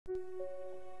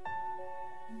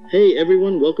Hey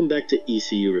everyone, welcome back to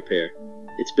ECU Repair.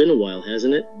 It's been a while,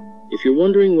 hasn't it? If you're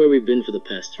wondering where we've been for the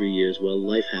past 3 years, well,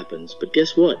 life happens. But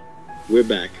guess what? We're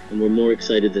back, and we're more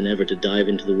excited than ever to dive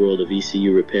into the world of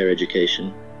ECU repair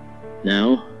education.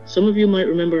 Now, some of you might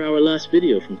remember our last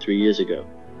video from 3 years ago.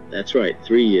 That's right,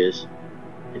 3 years.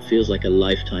 It feels like a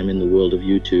lifetime in the world of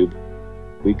YouTube.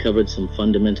 We covered some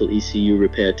fundamental ECU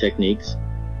repair techniques,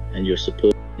 and your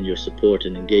support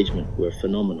and engagement were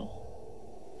phenomenal.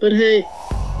 But hey,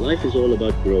 life is all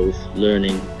about growth,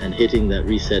 learning, and hitting that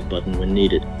reset button when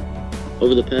needed.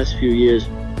 Over the past few years,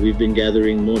 we've been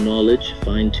gathering more knowledge,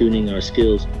 fine-tuning our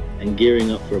skills, and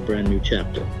gearing up for a brand new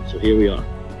chapter. So here we are,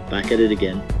 back at it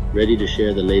again, ready to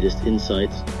share the latest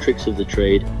insights, tricks of the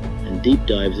trade, and deep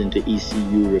dives into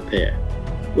ECU repair.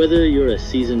 Whether you're a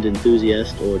seasoned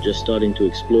enthusiast or just starting to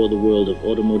explore the world of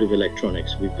automotive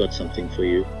electronics, we've got something for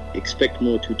you. Expect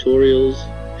more tutorials,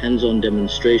 hands-on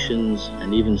demonstrations,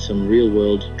 and even some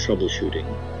real-world troubleshooting.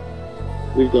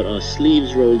 We've got our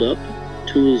sleeves rolled up,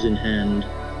 tools in hand,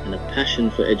 and a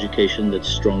passion for education that's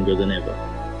stronger than ever.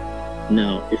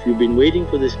 Now, if you've been waiting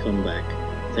for this comeback,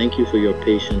 thank you for your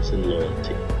patience and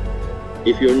loyalty.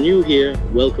 If you're new here,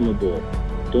 welcome aboard.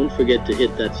 Don't forget to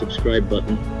hit that subscribe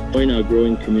button, join our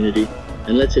growing community,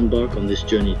 and let's embark on this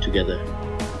journey together.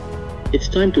 It's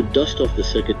time to dust off the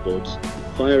circuit boards,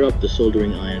 fire up the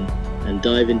soldering iron, and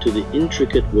dive into the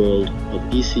intricate world of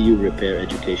ECU repair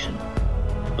education.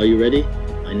 Are you ready?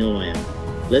 I know I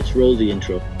am. Let's roll the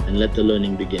intro and let the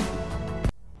learning begin.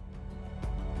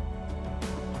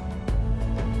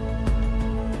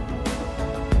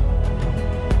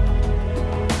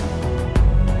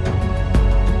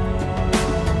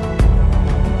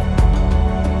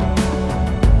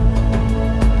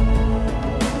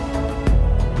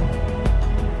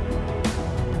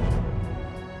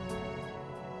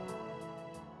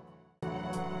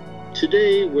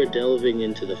 Today, we're delving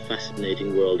into the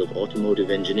fascinating world of automotive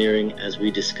engineering as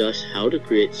we discuss how to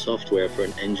create software for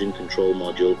an engine control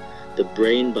module, the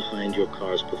brain behind your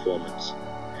car's performance.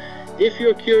 If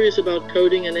you're curious about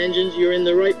coding and engines, you're in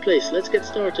the right place. Let's get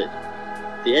started.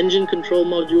 The engine control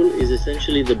module is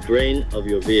essentially the brain of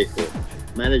your vehicle,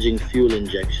 managing fuel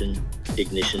injection,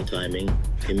 ignition timing,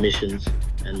 emissions,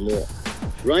 and more.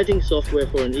 Writing software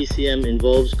for an ECM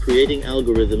involves creating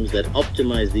algorithms that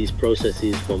optimize these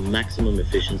processes for maximum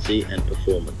efficiency and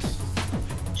performance.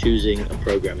 Choosing a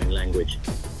programming language.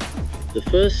 The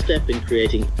first step in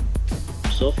creating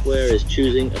software is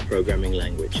choosing a programming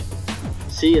language.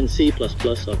 C and C++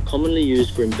 are commonly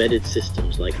used for embedded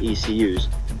systems like ECUs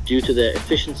due to their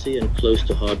efficiency and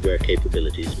close-to-hardware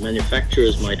capabilities.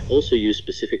 Manufacturers might also use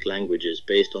specific languages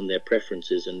based on their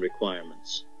preferences and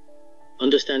requirements.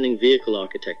 Understanding vehicle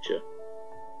architecture.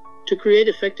 To create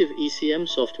effective ECM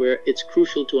software, it's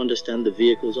crucial to understand the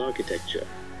vehicle's architecture.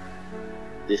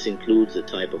 This includes the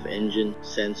type of engine,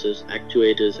 sensors,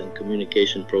 actuators, and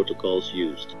communication protocols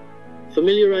used.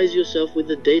 Familiarize yourself with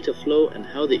the data flow and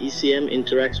how the ECM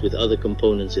interacts with other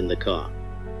components in the car.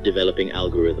 Developing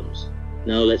algorithms.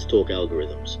 Now let's talk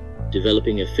algorithms.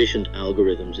 Developing efficient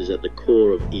algorithms is at the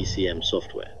core of ECM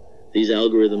software. These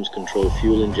algorithms control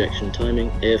fuel injection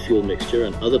timing, air-fuel mixture,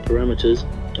 and other parameters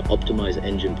to optimize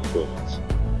engine performance.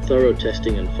 Thorough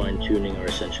testing and fine-tuning are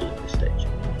essential at this stage.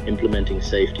 Implementing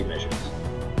safety measures.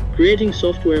 Creating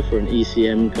software for an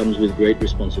ECM comes with great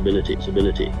responsibility.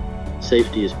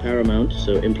 Safety is paramount,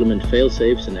 so implement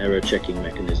fail-safes and error-checking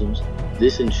mechanisms.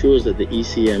 This ensures that the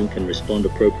ECM can respond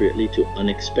appropriately to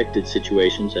unexpected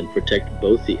situations and protect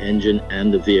both the engine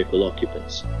and the vehicle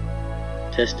occupants.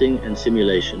 Testing and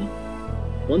simulation.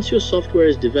 Once your software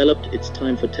is developed, it's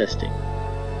time for testing.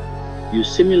 Use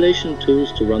simulation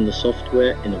tools to run the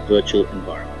software in a virtual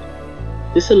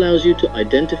environment. This allows you to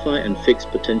identify and fix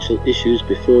potential issues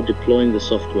before deploying the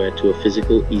software to a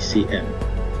physical ECM.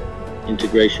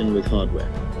 Integration with hardware.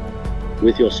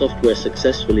 With your software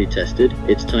successfully tested,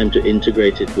 it's time to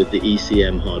integrate it with the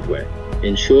ECM hardware.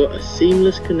 Ensure a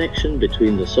seamless connection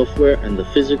between the software and the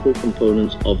physical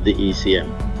components of the ECM.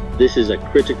 This is a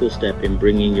critical step in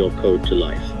bringing your code to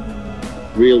life.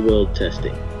 Real-world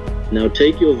testing. Now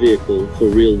take your vehicle for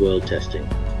real-world testing.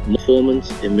 Performance,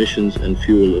 emissions, and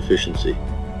fuel efficiency.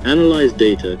 Analyze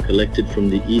data collected from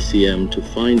the ECM to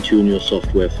fine-tune your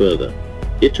software further.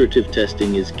 Iterative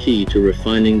testing is key to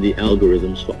refining the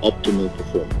algorithms for optimal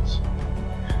performance.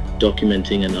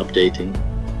 Documenting and updating.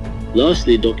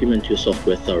 Lastly, document your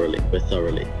software thoroughly.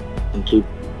 Include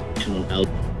on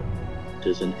algorithms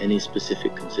and any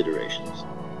specific considerations.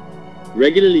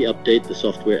 Regularly update the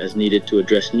software as needed to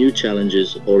address new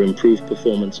challenges or improve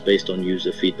performance based on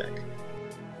user feedback.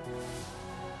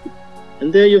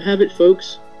 And there you have it,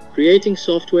 folks. Creating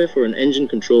software for an engine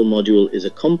control module is a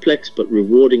complex but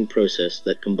rewarding process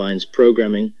that combines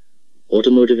programming,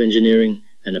 automotive engineering,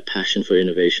 and a passion for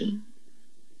innovation.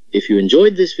 If you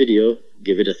enjoyed this video,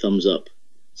 give it a thumbs up,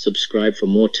 subscribe for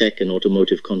more tech and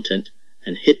automotive content,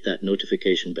 and hit that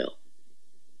notification bell.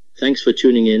 Thanks for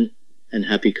tuning in, and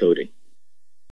happy coding.